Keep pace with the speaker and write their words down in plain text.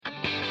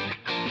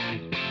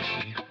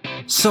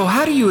So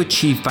how do you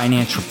achieve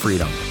financial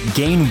freedom,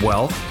 gain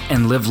wealth,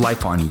 and live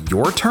life on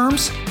your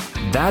terms?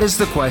 That is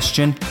the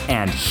question,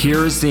 and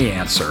here is the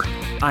answer.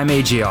 I'm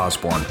AJ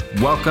Osborne.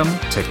 Welcome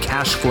to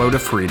Cash Flow to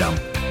Freedom.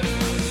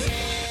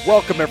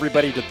 Welcome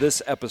everybody to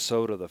this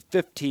episode of the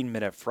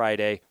 15-Minute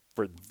Friday.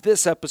 For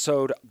this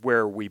episode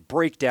where we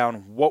break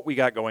down what we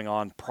got going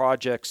on,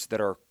 projects that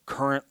are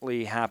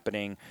currently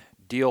happening,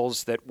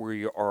 deals that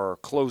we are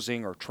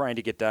closing or trying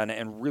to get done,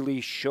 and really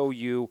show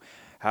you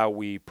how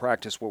we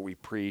practice what we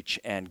preach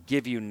and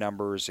give you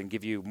numbers and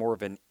give you more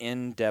of an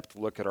in-depth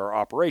look at our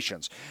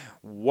operations,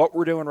 what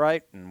we're doing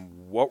right and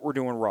what we're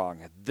doing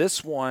wrong.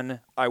 This one,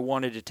 I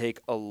wanted to take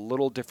a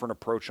little different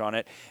approach on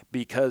it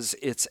because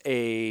it's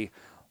a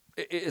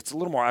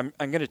little more, I'm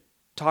going to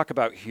talk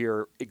about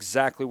here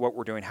exactly what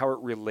we're doing, how it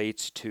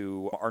relates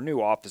to our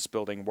new office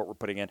building, what we're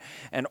putting in,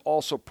 and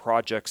also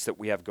projects that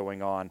we have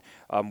going on.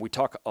 We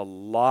talk a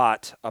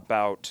lot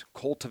about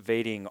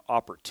cultivating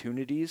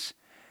opportunities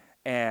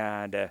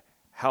and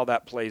how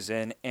that plays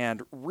in.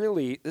 And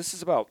really, this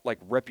is about like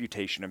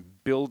reputation and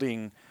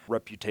building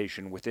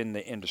reputation within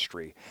the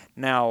industry.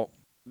 Now,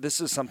 this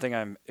is something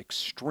I'm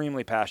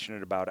extremely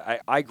passionate about.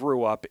 I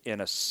grew up in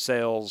a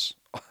sales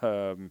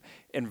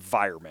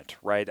environment,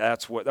 right?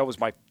 That was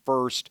my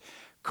first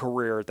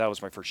career. That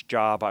was my first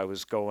job. I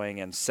was going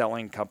and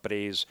selling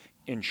companies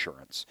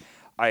insurance.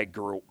 I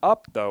grew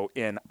up, though,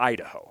 in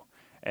Idaho.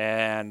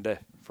 And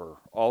for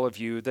all of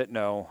you that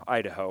know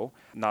Idaho,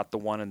 not the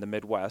one in the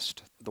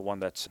Midwest, the one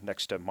that's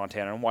next to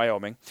Montana and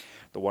Wyoming,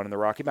 the one in the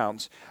Rocky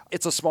Mountains,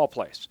 it's a small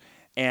place.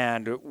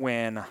 And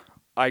when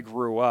I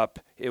grew up,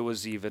 it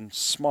was even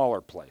smaller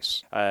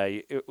place.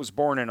 I was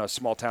born in a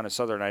small town in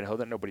southern Idaho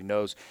that nobody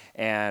knows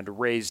and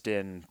raised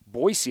in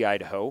Boise,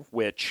 Idaho,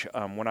 which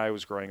when I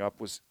was growing up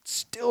was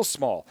still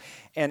small.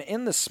 And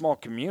in this small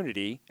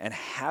community and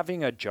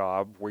having a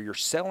job where you're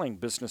selling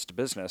business to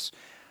business,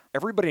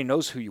 everybody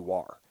knows who you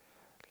are.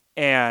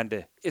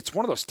 And it's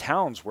one of those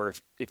towns where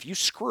if you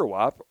screw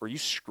up or you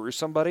screw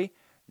somebody,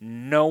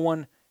 no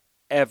one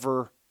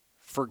ever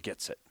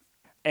forgets it.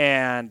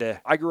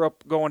 And I grew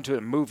up going to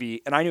a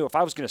movie, and I knew if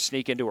I was going to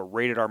sneak into a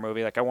rated R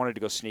movie, like I wanted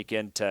to go sneak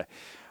into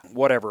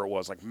whatever it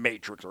was, like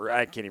Matrix, or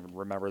I can't even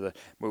remember the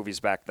movies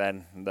back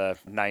then, the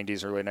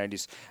 90s, early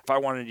 90s. If I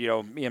wanted,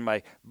 me and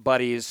my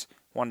buddies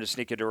wanted to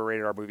sneak into a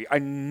rated R movie, I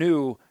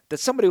knew that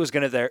somebody was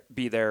going to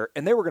be there,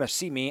 and they were going to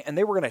see me, and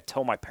they were going to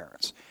tell my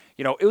parents.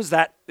 It was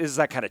that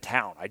kind of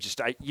town.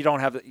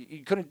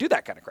 You couldn't do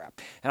that kind of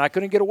crap, and I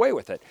couldn't get away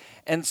with it.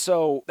 And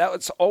so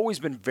that's always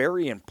been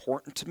very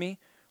important to me,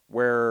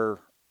 where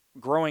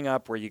growing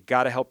up, where you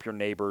got to help your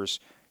neighbors,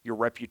 your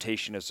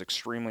reputation is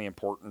extremely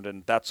important,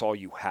 and that's all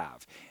you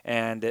have.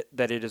 And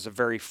that it is a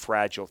very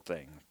fragile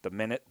thing. The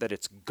minute that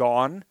it's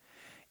gone,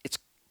 it's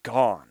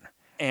gone.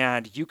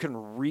 And you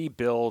can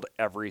rebuild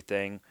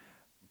everything,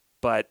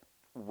 but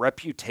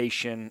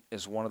reputation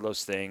is one of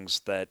those things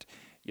that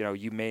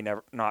you may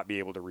never not be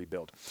able to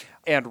rebuild.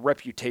 And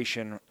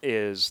reputation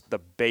is the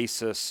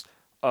basis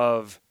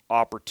of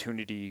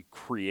opportunity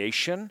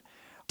creation,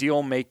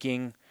 deal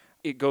making.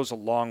 It goes a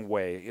long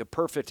way. A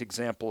perfect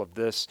example of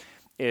this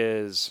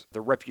is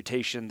the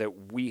reputation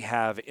that we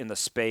have in the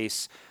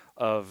space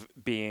of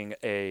being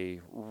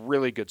a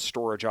really good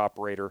storage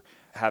operator,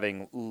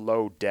 having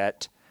low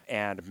debt,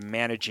 and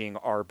managing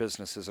our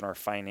businesses and our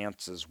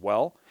finances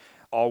well,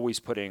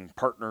 always putting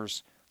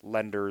partners,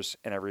 lenders,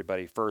 and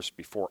everybody first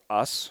before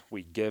us.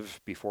 We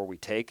give before we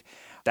take.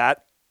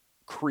 That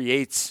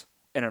creates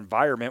an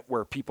environment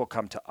where people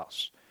come to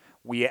us.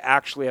 We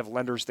actually have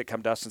lenders that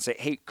come to us and say,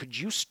 hey, could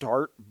you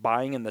start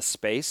buying in this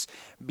space?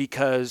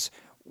 Because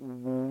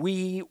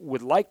we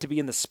would like to be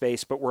in the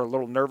space, but we're a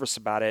little nervous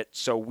about it.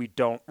 So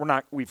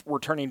we're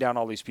turning down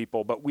all these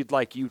people, but we'd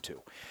like you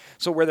to.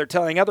 So where they're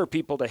telling other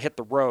people to hit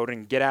the road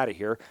and get out of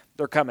here,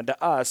 they're coming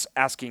to us,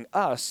 asking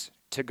us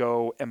to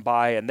go and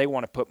buy, and they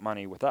want to put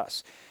money with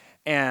us.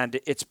 And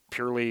it's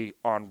purely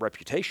on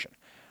reputation.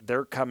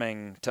 They're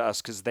coming to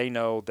us because they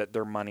know that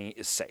their money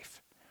is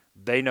safe.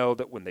 They know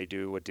that when they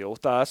do a deal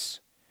with us,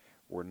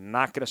 we're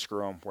not going to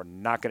screw them. We're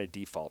not going to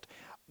default.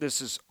 This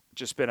has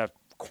just been a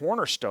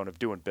cornerstone of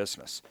doing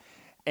business.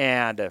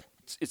 And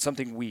it's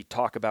something we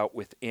talk about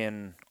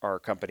within our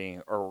company,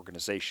 our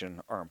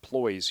organization, our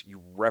employees.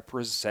 You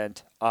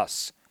represent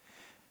us.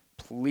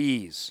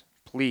 Please,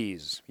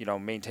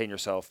 maintain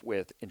yourself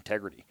with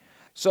integrity.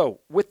 So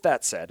with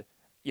that said,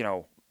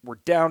 we're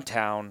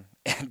downtown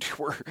and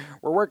we're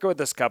working with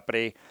this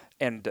company,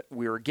 and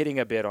we were getting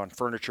a bid on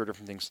furniture,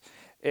 different things.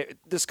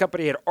 This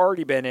company had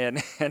already been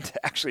in and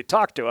actually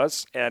talked to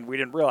us, and we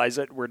didn't realize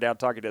it. We're down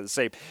talking to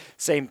the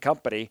same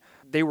company.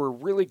 They were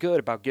really good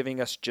about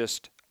giving us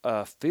just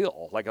a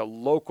feel, like a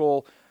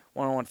local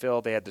one-on-one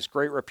feel. They had this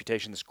great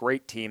reputation, this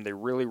great team. They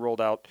really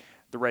rolled out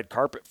the red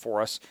carpet for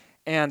us.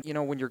 And,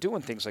 when you're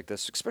doing things like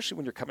this, especially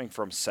when you're coming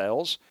from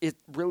sales, it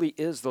really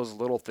is those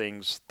little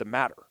things that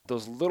matter.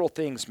 Those little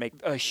things make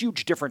a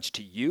huge difference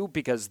to you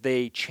because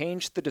they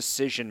change the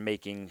decision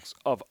makings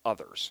of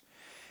others.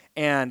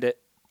 And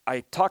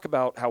I talk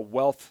about how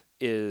wealth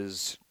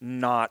is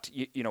not,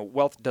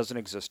 wealth doesn't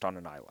exist on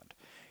an island.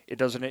 It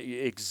doesn't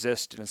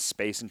exist in a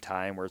space and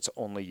time where it's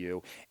only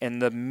you.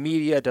 And the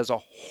media does a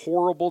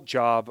horrible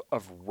job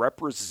of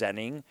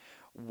representing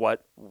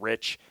what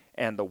rich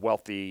and the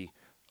wealthy,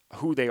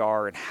 who they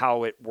are and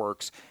how it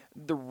works.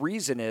 The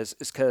reason is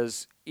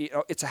because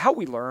it's how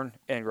we learn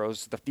and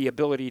grows, the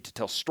ability to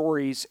tell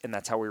stories, and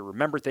that's how we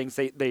remember things.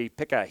 They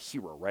pick a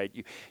hero, right?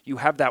 You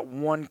have that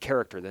one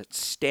character that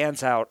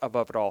stands out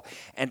above it all,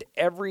 and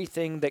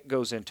everything that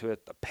goes into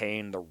it, the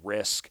pain, the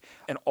risk,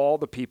 and all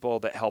the people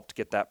that helped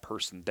get that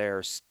person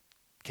there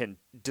can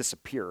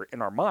disappear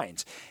in our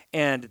minds.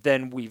 And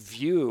then we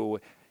view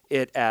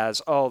it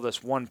as, oh,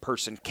 this one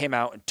person came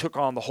out and took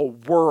on the whole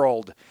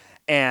world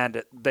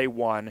and they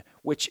won,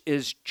 which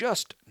is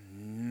just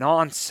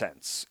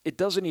nonsense. It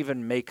doesn't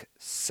even make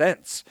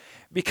sense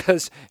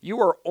because you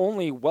are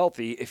only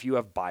wealthy if you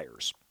have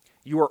buyers.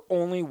 You are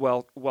only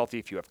wealthy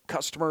if you have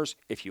customers,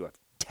 if you have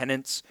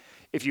tenants,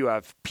 if you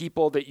have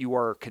people that you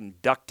are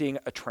conducting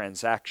a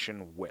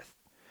transaction with.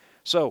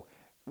 So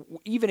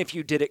even if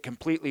you did it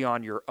completely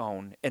on your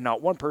own and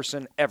not one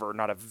person ever,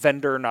 not a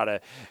vendor, not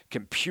a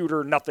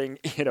computer, nothing,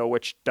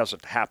 which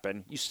doesn't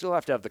happen, you still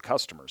have to have the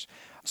customers.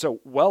 So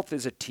wealth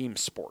is a team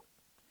sport.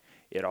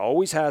 It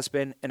always has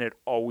been, and it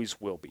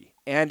always will be.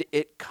 And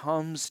it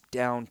comes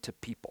down to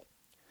people.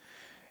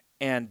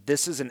 And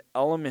this is an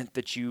element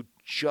that you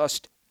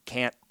just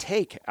can't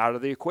take out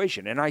of the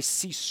equation. And I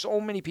see so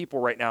many people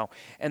right now,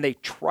 and they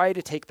try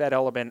to take that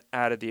element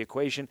out of the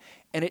equation,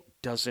 and it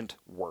doesn't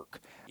work.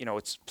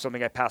 It's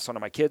something I pass on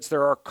to my kids.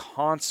 There are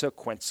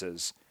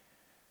consequences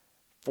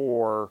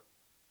for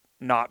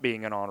not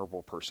being an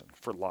honorable person,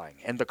 for lying.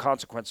 And the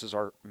consequences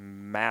are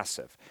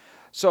massive.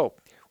 So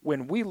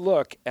when we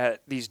look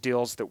at these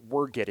deals that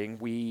we're getting,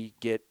 we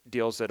get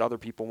deals that other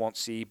people won't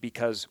see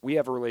because we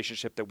have a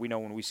relationship that we know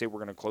when we say we're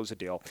going to close a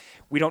deal.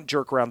 We don't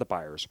jerk around the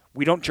buyers.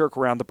 We don't jerk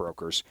around the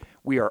brokers.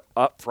 We are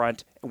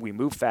upfront and we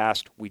move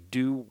fast. We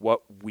do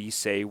what we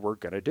say we're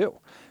going to do.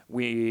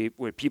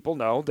 When people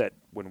know that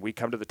when we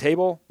come to the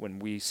table, when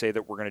we say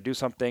that we're going to do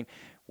something,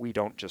 we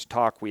don't just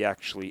talk, we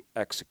actually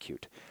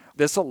execute.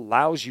 This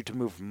allows you to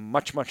move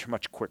much, much,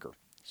 much quicker.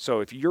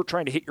 So if you're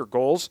trying to hit your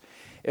goals,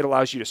 it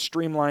allows you to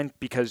streamline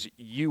because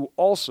you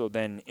also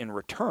then, in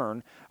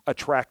return,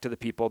 attract to the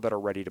people that are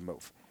ready to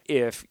move.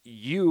 If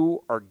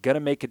you are going to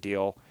make a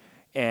deal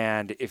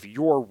and if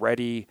you're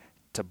ready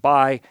to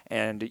buy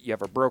and you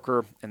have a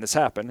broker, and this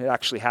happened, it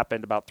actually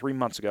happened about 3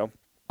 months ago,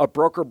 a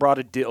broker brought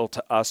a deal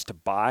to us to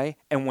buy,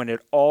 and when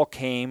it all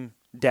came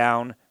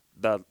down,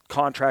 the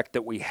contract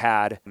that we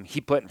had,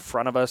 he put in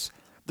front of us,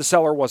 the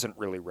seller wasn't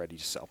really ready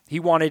to sell. He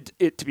wanted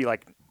it to be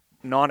like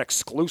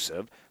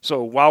non-exclusive.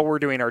 So while we're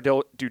doing our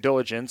due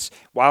diligence,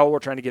 while we're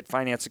trying to get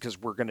financing because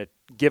we're going to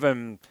give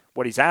him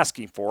what he's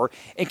asking for,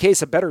 in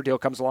case a better deal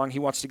comes along, he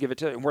wants to give it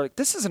to him. And we're like,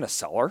 this isn't a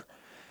seller.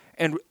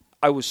 And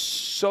I was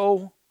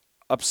so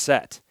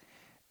upset.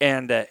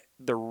 And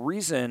the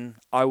reason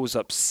I was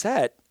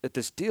upset at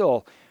this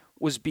deal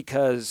was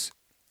because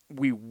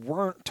we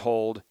weren't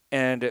told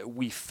and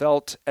we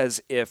felt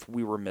as if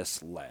we were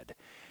misled.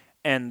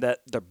 And that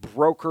the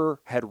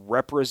broker had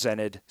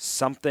represented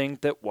something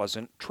that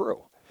wasn't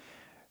true.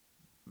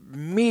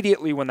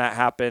 Immediately when that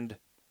happened,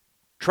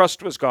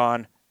 trust was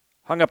gone,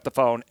 hung up the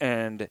phone,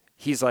 and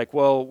he's like,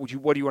 well, what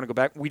do you want to go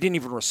back? We didn't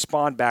even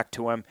respond back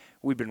to him.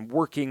 We've been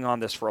working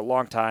on this for a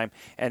long time,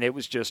 and it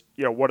was just,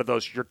 one of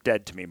those you're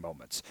dead to me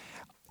moments.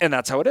 And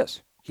that's how it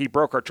is. He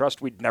broke our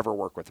trust. We'd never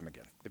work with him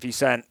again. If he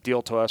sent a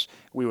deal to us,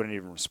 we wouldn't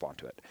even respond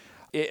to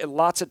it.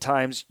 Lots of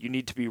times you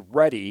need to be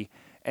ready,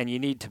 and you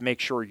need to make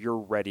sure you're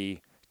ready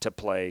to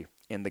play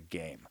in the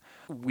game.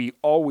 We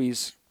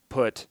always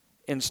put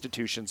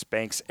institutions,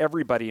 banks,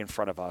 everybody in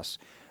front of us,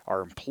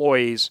 our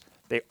employees.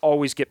 They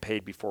always get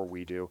paid before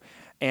we do.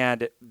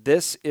 And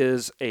this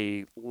is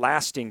a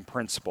lasting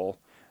principle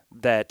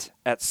that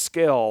at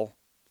scale,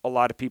 a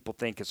lot of people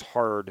think is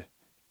hard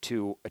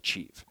to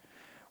achieve,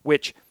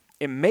 which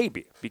it may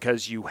be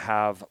because you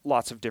have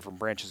lots of different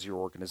branches of your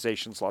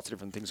organizations, lots of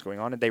different things going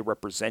on, and they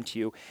represent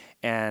you.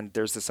 And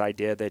there's this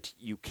idea that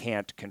you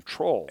can't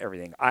control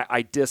everything.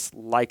 I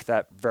dislike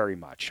that very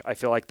much. I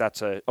feel like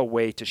that's a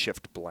way to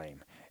shift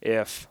blame.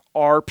 If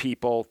our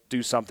people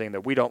do something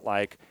that we don't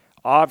like,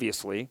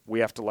 obviously we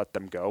have to let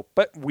them go,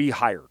 but we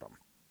hired them.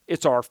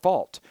 It's our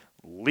fault.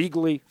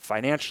 Legally,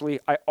 financially,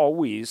 I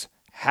always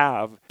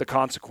have the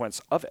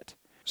consequence of it.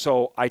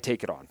 So I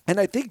take it on.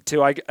 And I think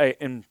too,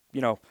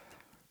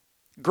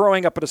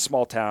 growing up in a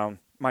small town,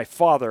 my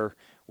father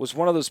was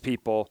one of those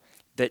people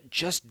that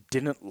just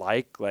didn't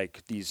like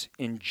these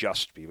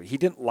unjust people. He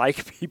didn't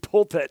like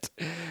people that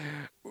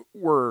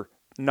were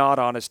not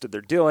honest in their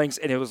dealings,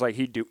 and it was like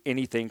he'd do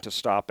anything to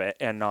stop it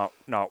and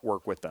not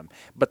work with them.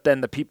 But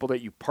then the people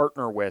that you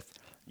partner with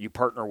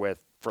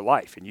for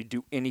life, and you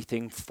do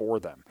anything for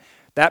them.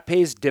 That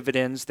pays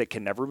dividends that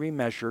can never be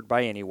measured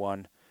by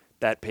anyone.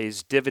 That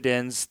pays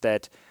dividends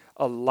that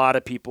a lot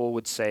of people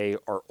would say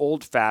are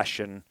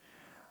old-fashioned,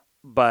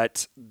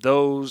 but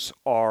those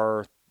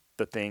are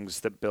the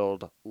things that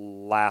build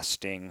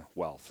lasting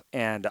wealth.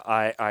 And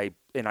I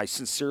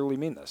sincerely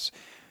mean this.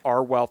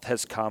 Our wealth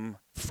has come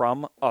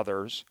from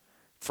others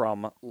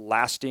from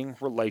lasting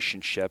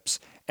relationships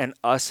and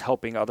us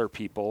helping other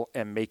people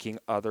and making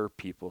other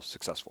people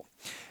successful.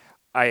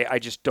 I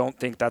just don't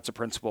think that's a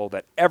principle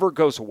that ever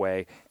goes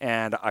away,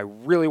 and I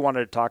really wanted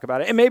to talk about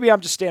it. And maybe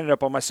I'm just standing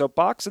up on my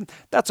soapbox, and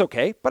that's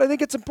okay, but I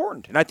think it's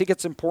important. And I think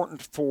it's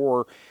important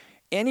for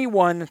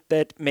anyone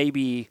that may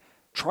be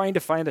trying to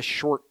find the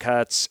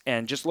shortcuts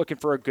and just looking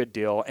for a good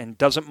deal and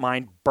doesn't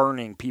mind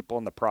burning people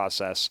in the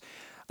process.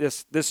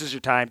 This is your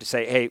time to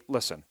say, hey,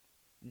 listen,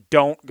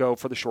 don't go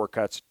for the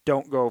shortcuts.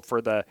 Don't go for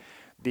the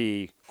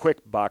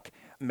quick buck.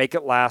 Make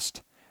it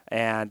last,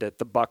 and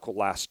the buck will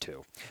last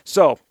too.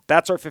 So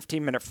that's our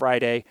 15-Minute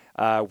Friday.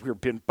 We've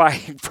been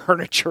buying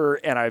furniture,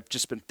 and I've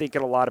just been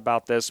thinking a lot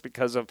about this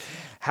because of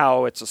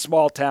how it's a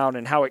small town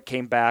and how it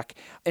came back.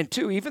 And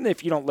two, even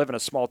if you don't live in a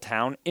small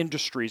town,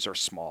 industries are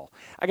small.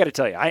 I got to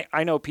tell you,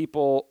 I know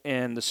people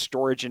in the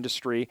storage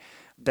industry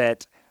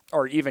that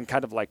are even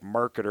kind of like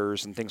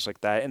marketers and things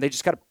like that, and they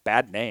just got a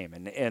bad name,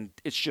 and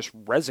it just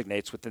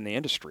resonates within the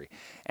industry.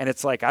 And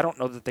it's like, I don't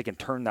know that they can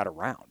turn that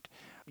around.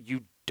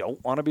 You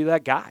don't want to be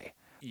that guy.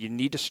 You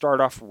need to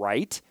start off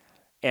right,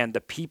 and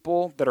the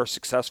people that are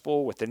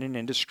successful within an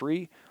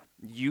industry,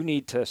 you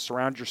need to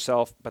surround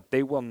yourself, but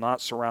they will not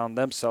surround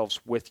themselves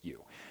with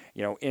you.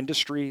 You know,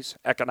 industries,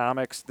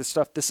 economics,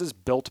 this is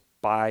built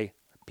by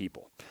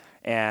people.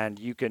 And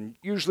you can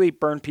usually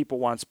burn people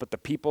once, but the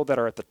people that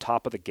are at the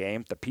top of the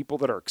game, the people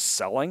that are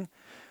excelling,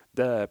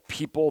 the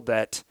people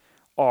that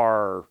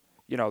are,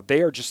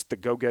 they are just the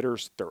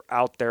go-getters. They're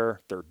out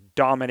there, they're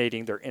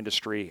dominating their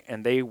industry,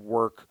 and they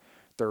work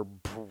their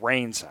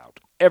brains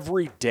out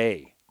every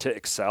day to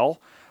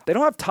excel. They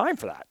don't have time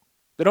for that.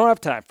 They don't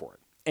have time for it.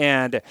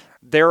 And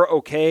they're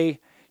okay,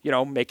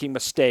 making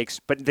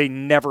mistakes, but they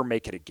never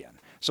make it again.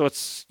 So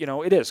it's,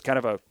 it is kind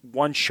of a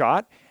one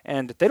shot,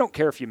 and they don't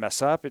care if you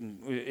mess up,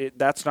 and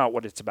that's not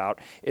what it's about.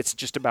 It's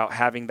just about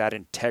having that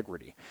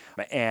integrity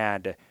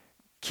and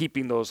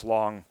keeping those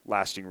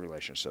long-lasting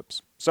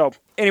relationships. So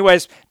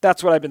anyways,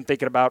 that's what I've been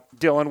thinking about,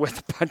 dealing with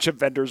a bunch of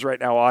vendors right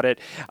now on it.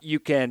 You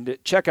can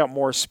check out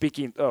more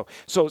speaking of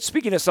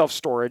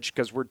self-storage,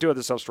 because we're doing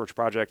the self-storage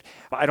project.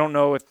 I don't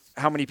know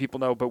how many people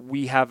know, but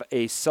we have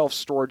a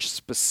self-storage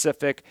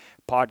specific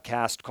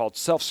podcast called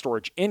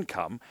Self-Storage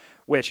Income,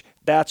 which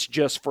that's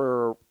just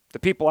for the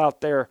people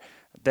out there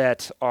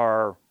that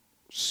are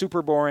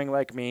super boring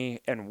like me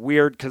and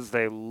weird because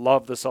they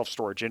love the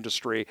self-storage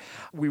industry.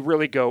 We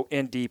really go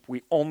in deep.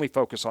 We only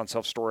focus on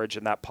self-storage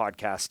in that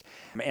podcast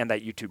and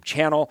that YouTube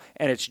channel.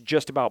 And it's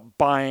just about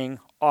buying,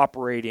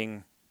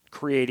 operating,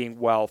 creating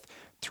wealth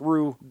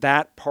through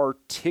that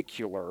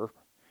particular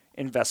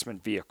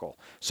investment vehicle.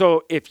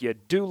 So if you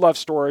do love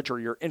storage or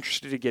you're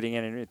interested in getting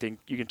in anything,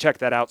 you can check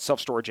that out,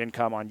 Self-Storage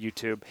Income on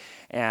YouTube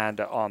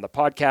and on the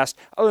podcast.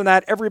 Other than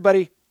that,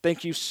 everybody,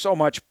 thank you so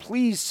much.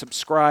 Please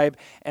subscribe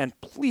and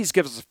please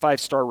give us a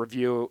 5-star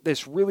review.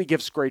 This really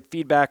gives great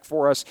feedback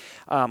for us.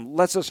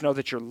 Lets us know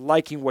that you're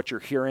liking what you're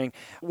hearing.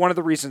 One of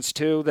the reasons,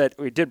 too, that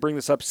we did bring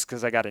this up is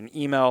because I got an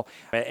email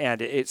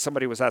and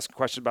somebody was asking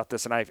questions about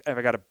this, and I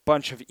got a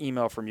bunch of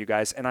email from you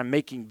guys, and I'm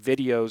making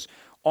videos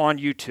on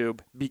YouTube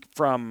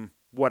from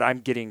what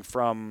I'm getting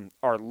from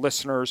our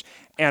listeners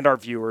and our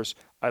viewers.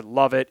 I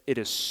love it. It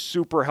is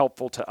super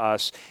helpful to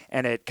us,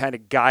 and it kind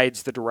of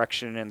guides the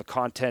direction and the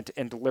content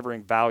and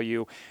delivering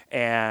value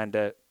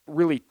and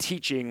really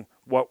teaching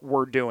what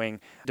we're doing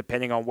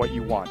depending on what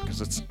you want,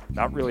 because it's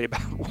not really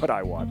about what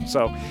I want.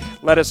 So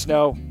let us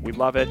know. We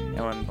love it, and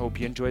I hope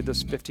you enjoyed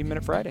this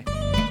 15-Minute Friday.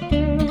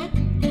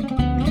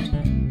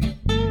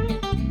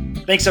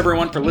 Thanks,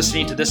 everyone, for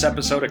listening to this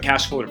episode of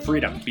Cash Flow to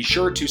Freedom. Be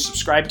sure to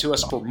subscribe to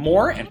us for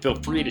more, and feel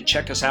free to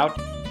check us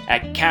out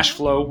at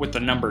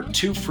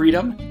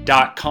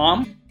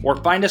cashflow2freedom.com or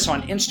find us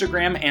on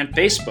Instagram and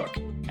Facebook.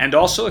 And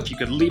also, if you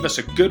could leave us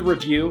a good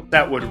review,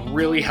 that would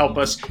really help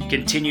us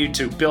continue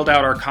to build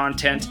out our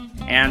content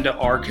and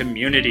our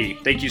community.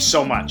 Thank you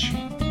so much.